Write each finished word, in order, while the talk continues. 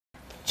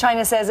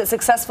China says it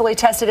successfully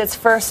tested its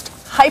first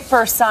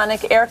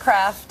hypersonic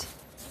aircraft.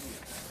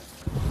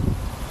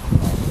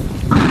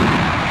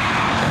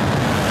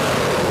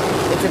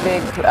 It's a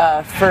big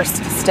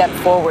first step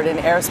forward in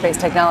aerospace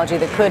technology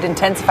that could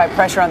intensify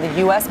pressure on the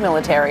U.S.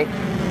 military.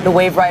 The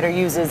Waverider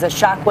uses the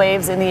shock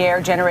waves in the air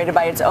generated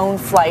by its own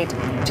flight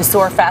to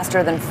soar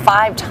faster than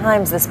 5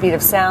 times the speed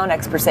of sound.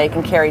 Experts say it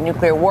can carry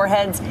nuclear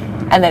warheads,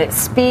 and that its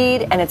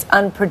speed and its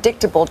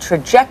unpredictable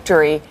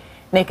trajectory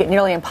make it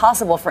nearly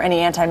impossible for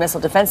any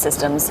anti-missile defense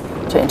systems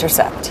to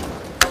intercept.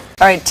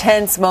 All right,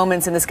 tense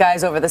moments in the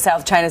skies over the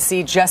South China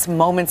Sea just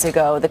moments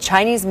ago. The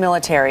Chinese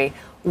military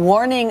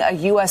warning a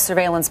U.S.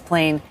 surveillance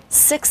plane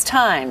 6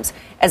 times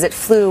as it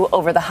flew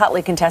over the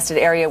hotly contested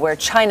area where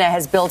China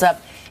has built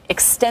up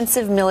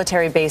extensive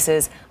military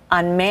bases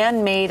on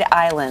man-made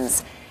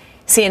islands.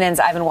 CNN's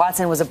Ivan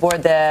Watson was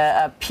aboard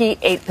the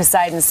P-8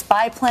 Poseidon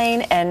spy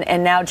plane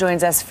and now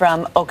joins us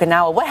from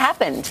Okinawa. What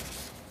happened?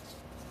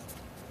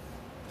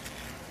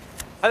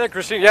 Hi there,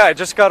 Christine. Yeah, I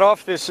just got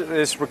off this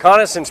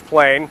reconnaissance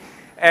plane,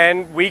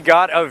 and we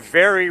got a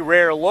very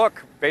rare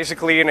look,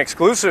 basically an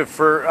exclusive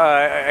for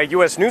a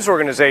U.S. news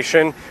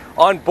organization,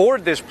 on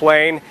board this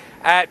plane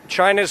at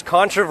China's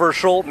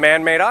controversial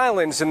man-made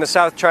islands in the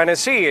South China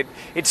Sea.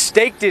 It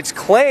staked its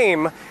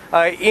claim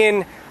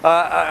in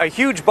a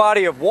huge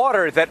body of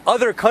water that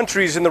other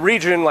countries in the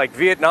region, like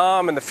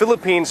Vietnam and the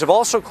Philippines, have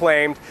also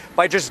claimed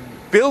by just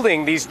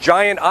building these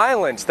giant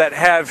islands that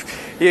have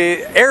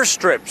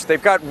airstrips.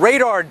 They've got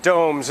radar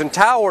domes and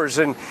towers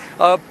and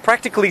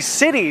practically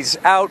cities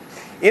out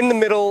in the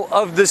middle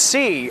of the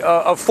sea,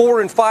 of 4-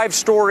 and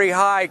 5-story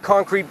high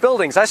concrete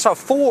buildings. I saw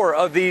 4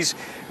 of these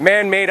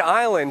man-made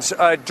islands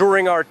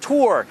during our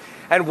tour.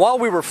 And while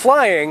we were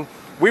flying,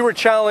 we were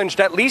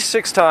challenged at least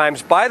 6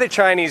 times by the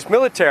Chinese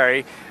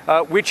military,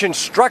 which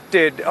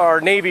instructed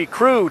our Navy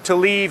crew to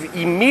leave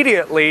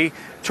immediately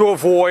to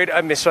avoid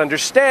a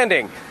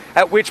misunderstanding.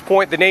 At which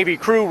point the Navy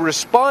crew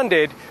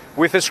responded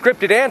with a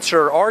scripted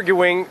answer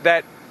arguing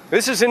that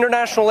this is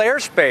international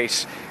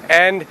airspace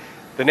and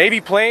the Navy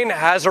plane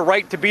has a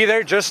right to be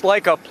there just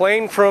like a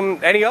plane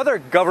from any other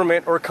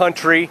government or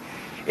country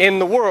in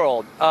the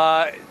world.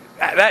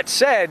 That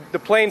said, the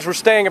planes were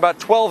staying about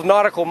 12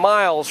 nautical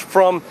miles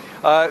from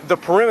the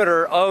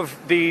perimeter of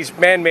these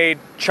man-made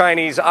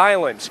Chinese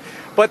islands.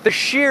 But the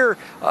sheer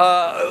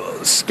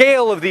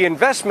scale of the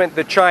investment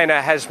that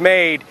China has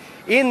made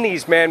in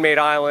these man-made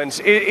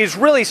islands is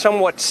really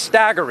somewhat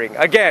staggering.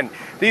 Again,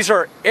 these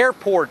are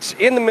airports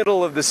in the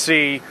middle of the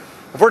sea,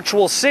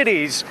 virtual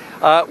cities.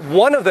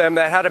 One of them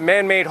that had a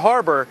man-made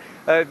harbor,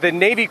 the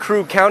Navy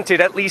crew counted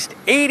at least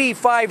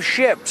 85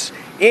 ships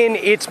in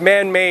its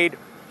man-made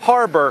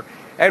harbor.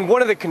 And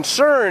one of the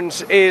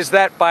concerns is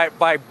that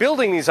by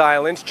building these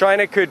islands,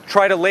 China could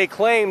try to lay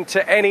claim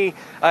to any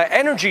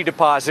energy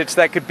deposits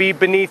that could be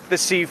beneath the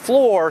sea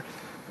floor,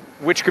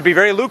 which could be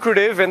very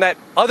lucrative, and that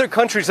other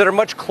countries that are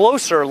much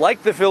closer,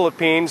 like the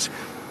Philippines,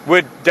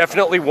 would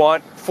definitely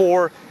want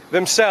for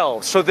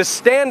themselves. So the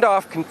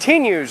standoff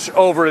continues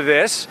over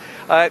this.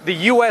 The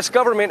U.S.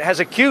 government has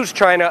accused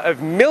China of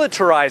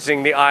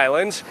militarizing the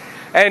islands,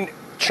 and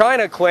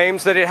China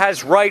claims that it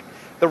has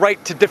the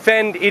right to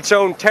defend its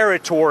own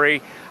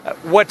territory.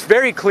 What's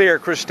very clear,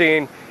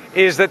 Christine,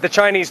 is that the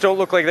Chinese don't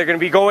look like they're going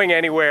to be going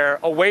anywhere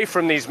away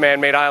from these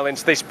man-made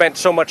islands they spent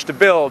so much to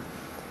build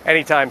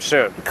anytime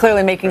soon.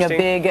 Clearly making Christine?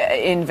 A big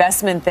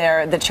investment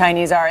there, the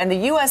Chinese are. And the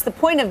U.S., the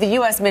point of the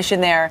U.S. mission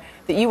there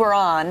that you were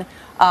on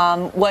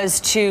was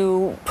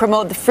to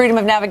promote the freedom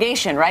of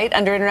navigation, right,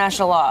 under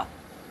international law?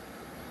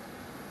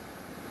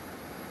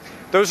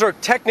 Those are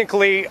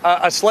technically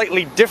a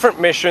slightly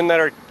different mission that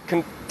are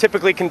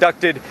typically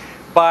conducted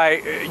by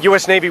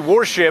U.S. Navy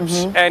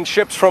warships and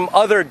ships from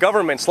other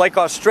governments like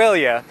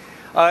Australia.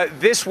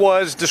 This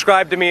was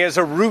described to me as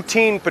a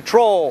routine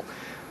patrol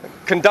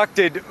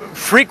conducted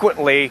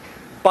frequently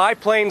by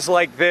planes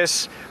like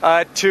this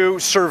to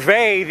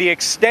survey the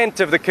extent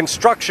of the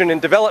construction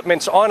and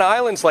developments on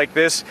islands like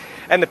this.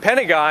 And the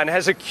Pentagon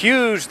has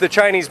accused the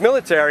Chinese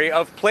military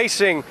of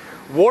placing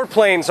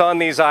warplanes on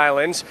these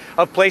islands,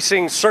 of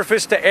placing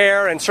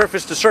surface-to-air and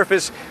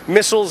surface-to-surface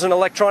missiles and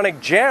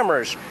electronic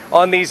jammers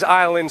on these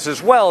islands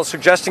as well,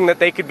 suggesting that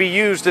they could be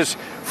used as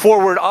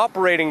forward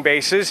operating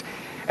bases.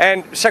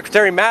 And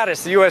Secretary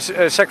Mattis, the U.S.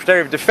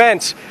 Secretary of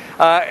Defense,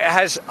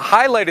 has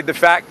highlighted the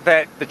fact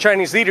that the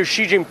Chinese leader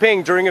Xi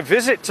Jinping, during a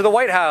visit to the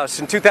White House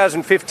in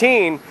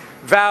 2015,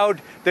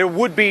 vowed there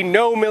would be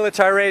no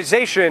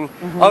militarization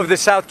of the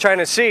South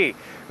China Sea.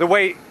 The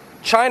way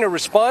China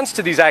responds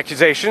to these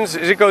accusations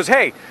is it goes,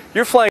 hey,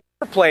 you're flying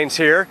airplanes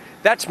here,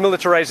 that's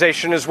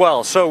militarization as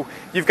well. So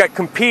you've got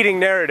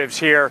competing narratives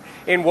here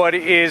in what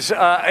is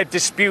a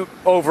dispute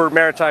over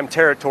maritime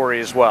territory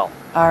as well.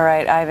 All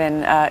right,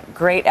 Ivan,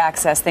 great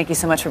access. Thank you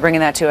so much for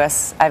bringing that to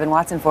us. Ivan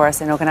Watson for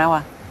us in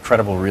Okinawa.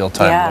 Incredible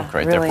real-time look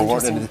right really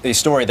there. For a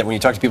story that when you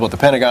talk to people at the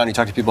Pentagon, you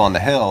talk to people on the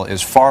Hill,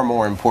 is far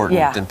more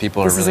important than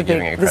people are really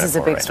giving it credit for. This is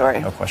a big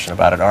story. No question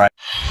about it. All right.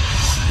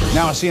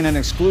 Now, a CNN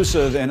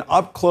exclusive, an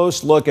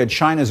up-close look at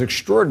China's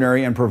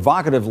extraordinary and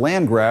provocative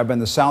land grab in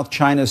the South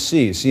China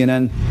Sea.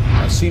 CNN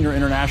senior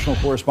international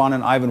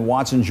correspondent Ivan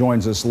Watson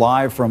joins us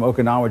live from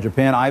Okinawa,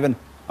 Japan. Ivan,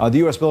 the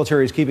U.S.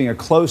 military is keeping a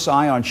close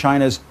eye on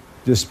China's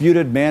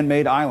disputed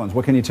man-made islands.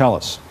 What can you tell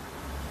us?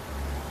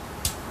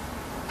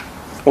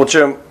 Well,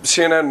 Jim,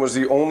 CNN was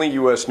the only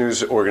U.S.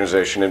 news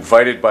organization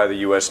invited by the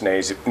U.S.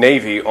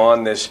 Navy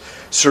on this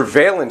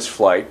surveillance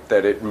flight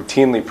that it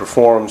routinely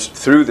performs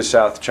through the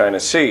South China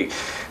Sea.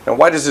 Now,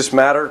 why does this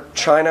matter?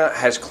 China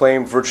has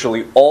claimed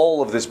virtually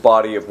all of this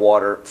body of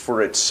water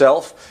for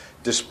itself,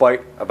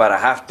 despite about a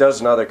half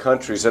dozen other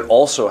countries that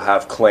also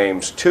have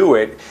claims to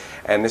it.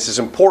 And this is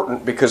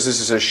important because this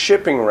is a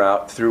shipping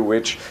route through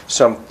which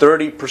some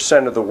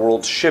 30% of the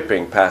world's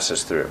shipping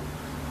passes through.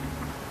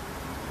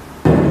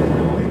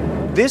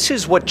 This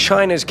is what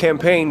China's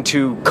campaign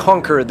to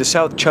conquer the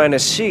South China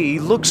Sea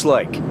looks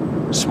like.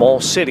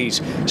 Small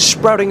cities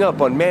sprouting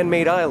up on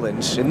man-made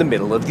islands in the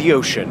middle of the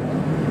ocean.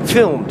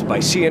 Filmed by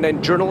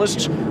CNN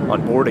journalists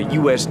on board a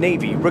U.S.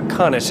 Navy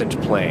reconnaissance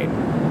plane.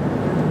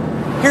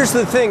 Here's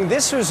the thing,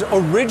 this was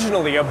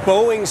originally a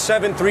Boeing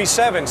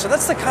 737, so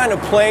that's the kind of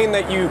plane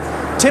that you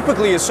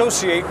typically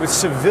associate with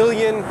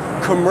civilian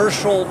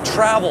commercial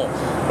travel.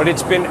 But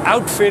it's been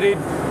outfitted,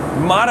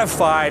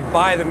 modified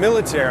by the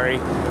military,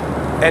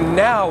 and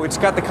now it's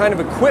got the kind of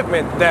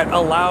equipment that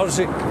allows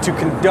it to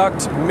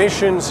conduct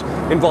missions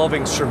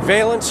involving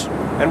surveillance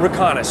and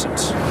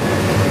reconnaissance.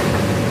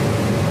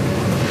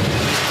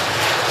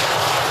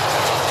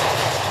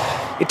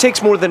 It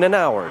takes more than an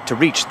hour to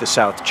reach the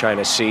South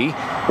China Sea,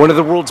 one of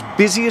the world's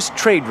busiest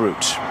trade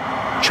routes.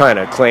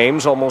 China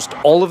claims almost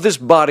all of this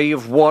body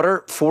of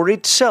water for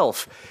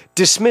itself,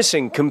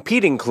 dismissing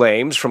competing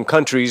claims from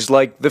countries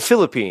like the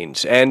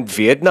Philippines and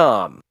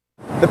Vietnam.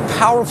 The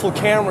powerful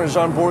cameras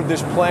on board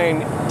this plane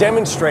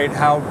demonstrate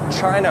how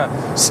China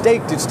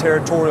staked its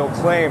territorial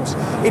claims.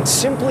 It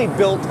simply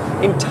built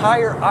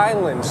entire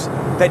islands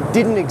that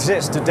didn't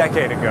exist a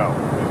decade ago.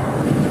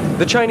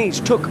 The Chinese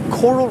took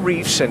coral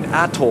reefs and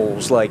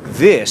atolls like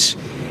this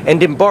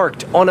and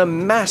embarked on a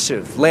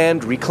massive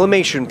land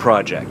reclamation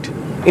project.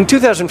 In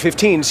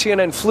 2015,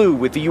 CNN flew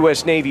with the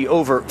U.S. Navy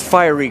over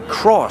Fiery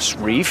Cross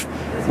Reef,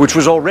 which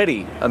was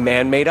already a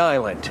man-made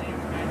island.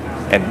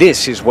 And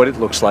this is what it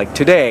looks like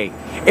today.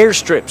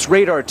 Airstrips,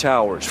 radar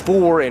towers,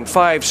 4- and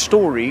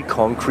 5-story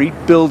concrete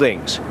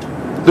buildings.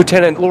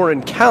 Lieutenant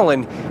Lauren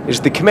Callan is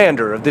the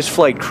commander of this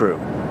flight crew.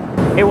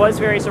 It was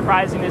very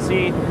surprising to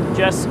see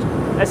just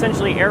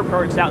essentially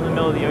airports out in the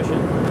middle of the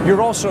ocean.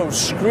 You're also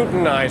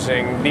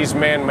scrutinizing these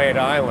man-made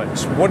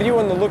islands. What are you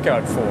on the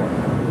lookout for?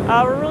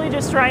 We're really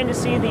just trying to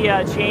see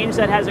the change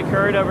that has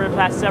occurred over the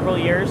past several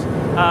years,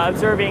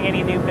 observing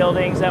any new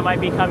buildings that might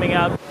be coming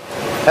up.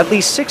 At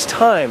least 6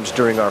 times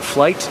during our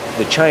flight,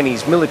 the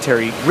Chinese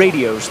military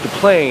radios the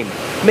plane,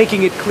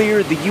 making it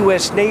clear the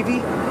U.S. Navy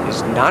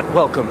is not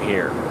welcome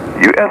here.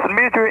 U.S.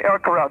 military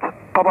aircraft,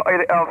 Papa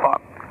 8 Alpha.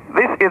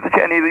 This is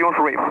Chinese Yunsh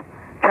Reef.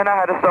 China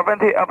had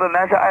sovereignty of the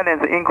natural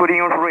islands, including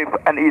Yunsh Reef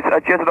and its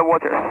adjacent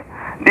waters.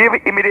 Leave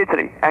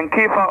immediately and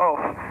keep far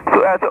off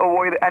so as to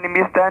avoid any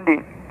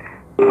misunderstanding.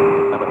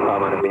 I'm a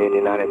sovereign of the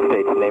United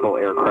States naval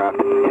aircraft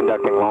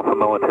conducting lawful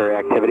military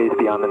activities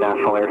beyond the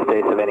national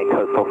airspace of any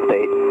coastal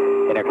state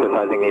and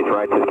exercising these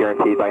rights as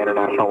guaranteed by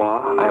international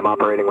law. I am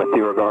operating with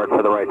due regard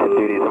for the rights and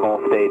duties of all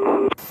states.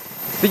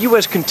 The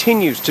U.S.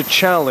 continues to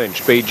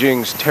challenge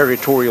Beijing's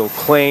territorial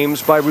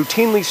claims by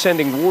routinely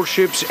sending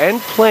warships and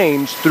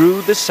planes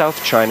through the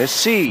South China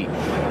Sea.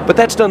 But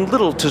that's done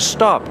little to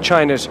stop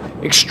China's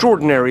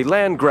extraordinary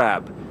land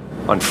grab.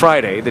 On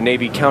Friday, the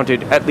Navy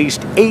counted at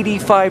least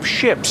 85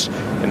 ships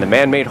in the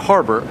man-made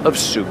harbor of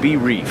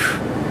Subi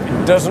Reef.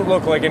 It doesn't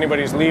look like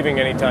anybody's leaving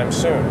anytime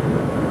soon.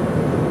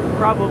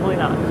 Probably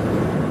not.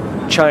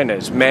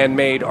 China's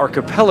man-made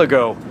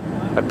archipelago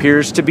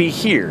appears to be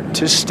here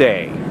to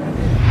stay.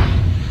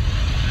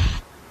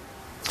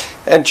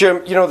 And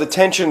Jim, you know, the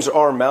tensions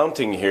are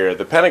mounting here.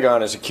 The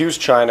Pentagon has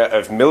accused China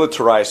of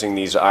militarizing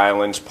these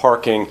islands,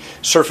 parking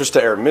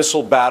surface-to-air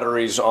missile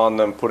batteries on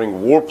them, putting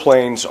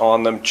warplanes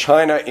on them.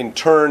 China, in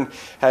turn,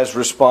 has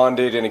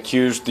responded and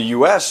accused the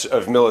U.S.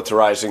 of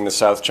militarizing the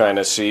South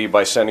China Sea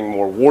by sending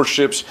more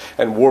warships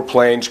and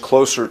warplanes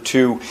closer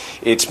to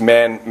its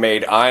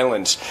man-made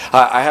islands.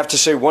 I have to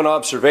say one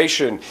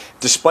observation,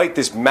 despite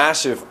this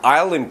massive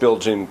island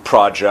building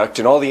project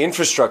and all the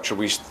infrastructure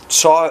we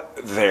saw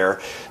there,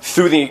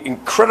 through the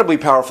incredibly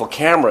powerful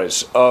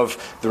cameras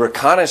of the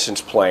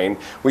reconnaissance plane,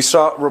 we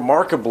saw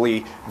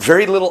remarkably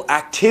very little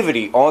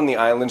activity on the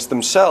islands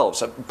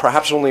themselves.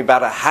 Perhaps only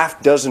about a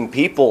half dozen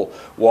people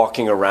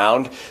walking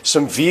around,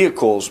 some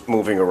vehicles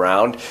moving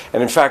around,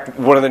 and in fact,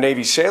 one of the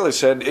Navy sailors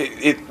said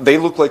they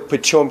look like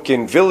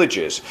Potemkin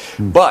villages.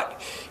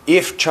 But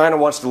if China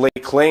wants to lay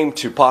claim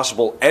to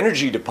possible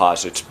energy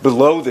deposits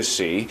below the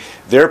sea,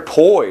 they're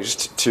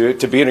poised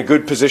to be in a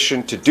good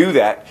position to do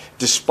that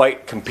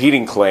despite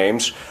competing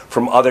claims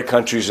from other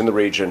countries in the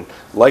region,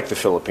 like the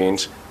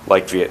Philippines,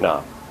 like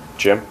Vietnam.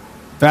 Jim?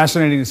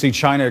 Fascinating to see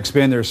China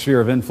expand their sphere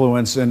of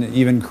influence and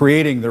even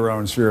creating their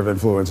own sphere of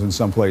influence in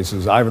some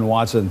places. Ivan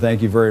Watson,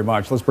 thank you very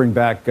much. Let's bring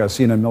back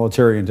CNN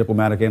military and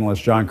diplomatic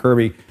analyst John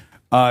Kirby.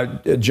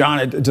 John,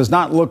 it does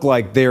not look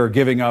like they are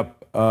giving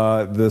up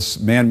this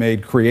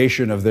man-made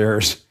creation of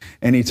theirs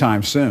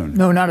anytime soon.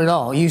 No, not at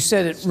all. You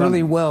said it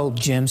really well,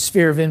 Jim.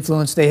 Sphere of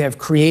influence, they have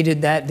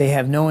created that. They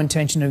have no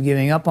intention of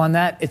giving up on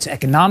that. It's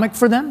economic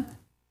for them.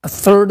 A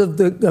third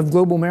of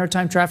global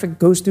maritime traffic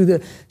goes through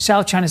the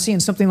South China Sea,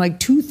 and something like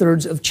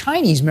 2/3 of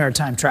Chinese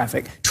maritime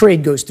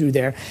trade goes through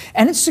there.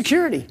 And it's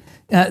security.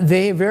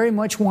 They very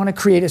much want to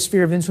create a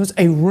sphere of influence,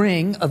 a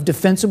ring of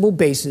defensible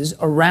bases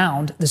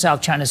around the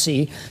South China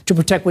Sea to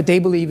protect what they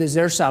believe is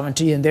their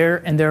sovereignty and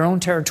their own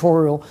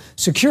territorial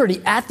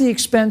security at the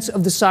expense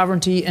of the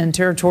sovereignty and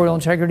territorial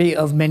integrity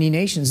of many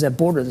nations that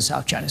border the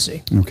South China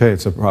Sea. Okay,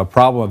 it's a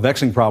problem, a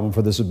vexing problem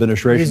for this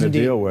administration to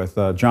deal with.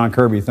 John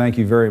Kirby, thank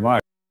you very much.